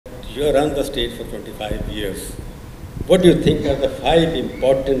you have run the state for 25 years. What do you think are the 5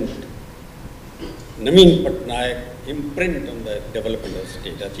 important Naveen Patnaik imprint on the development of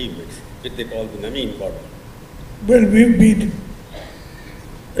state achievements, which they call the Naveen model? Well, we've been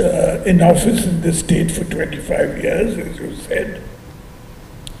in office in the state for 25 years, as you said.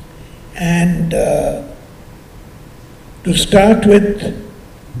 And to start with,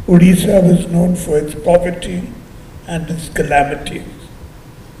 Odisha was known for its poverty and its calamities.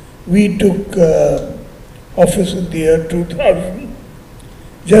 We took office in the year 2000,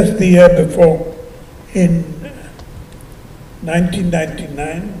 just the year before, in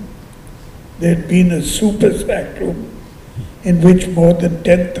 1999. There had been a super cyclone in which more than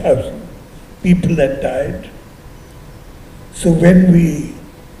 10,000 people had died. So when we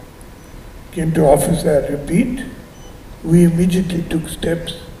came to office, I repeat, we immediately took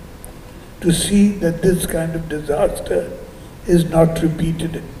steps to see that this kind of disaster is not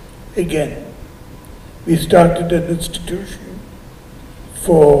repeated again. We started an institution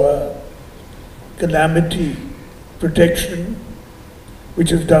for calamity protection,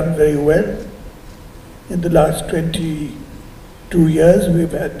 which has done very well. In the last 22 years,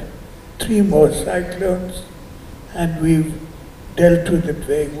 we've had 3 more cyclones, and we've dealt with it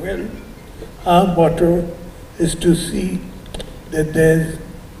very well. Our motto is to see that there's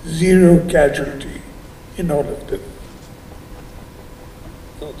 0 casualty in all of this.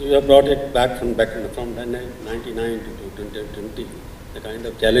 So you have brought it back from 99 to 2020. The kind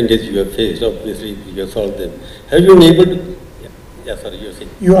of challenges you have faced, obviously you have solved them. Have you been able to? Sorry, you were saying.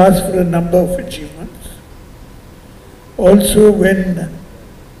 You asked for a number of achievements. Also, when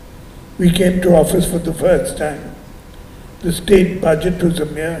we came to office for the first time, the state budget was a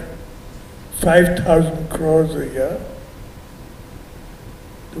mere 5,000 crores a year.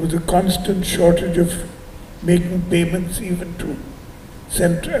 There was a constant shortage of making payments even to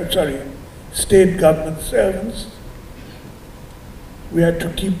state government servants. We had to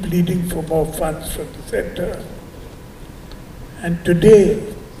keep pleading for more funds from the center. And today,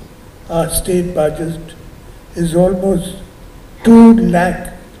 our state budget is almost 2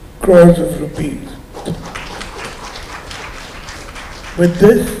 lakh crores of rupees. With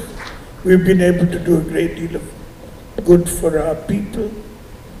this, we've been able to do a great deal of good for our people.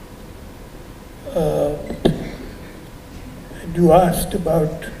 And you asked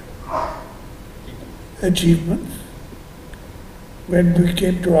about achievements. When we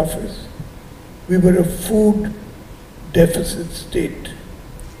came to office, we were a food deficit state.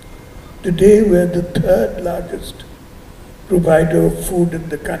 Today, we're the 3rd largest provider of food in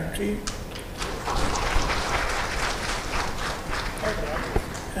the country.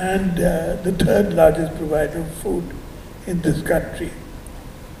 And the 3rd largest provider of food in this country.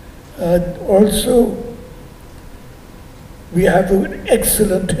 Also, we have an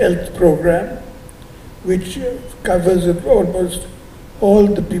excellent health program which covers almost all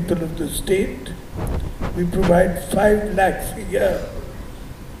the people of the state. We provide 5 lakhs a year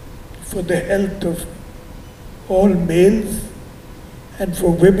for the health of all males, and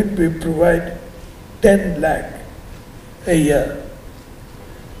for women we provide 10 lakh a year.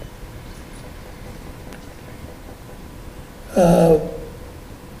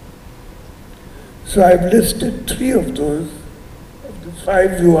 So I've listed 3 of those, of the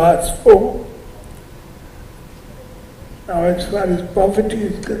 5 you asked for. Now, as far as poverty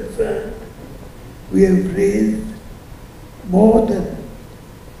is concerned, we have raised more than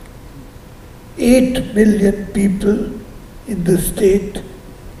 8 million people in the state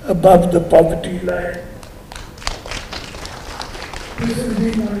above the poverty line. This has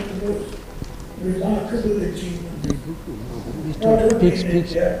been one of the most remarkable achievements, not only in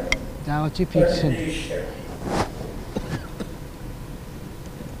India, but in Asia.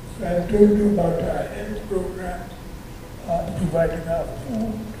 So I've told you about our health program, providing our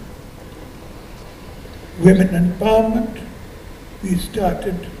food. Women empowerment, we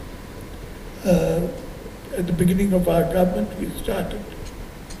started, at the beginning of our government, we started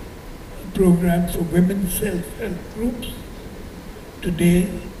a program for women's self-help groups. Today,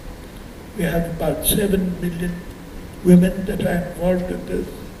 we have about 7 million women that are involved in this.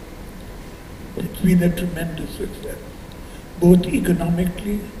 It's been a tremendous success, both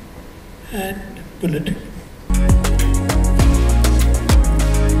economically and politically.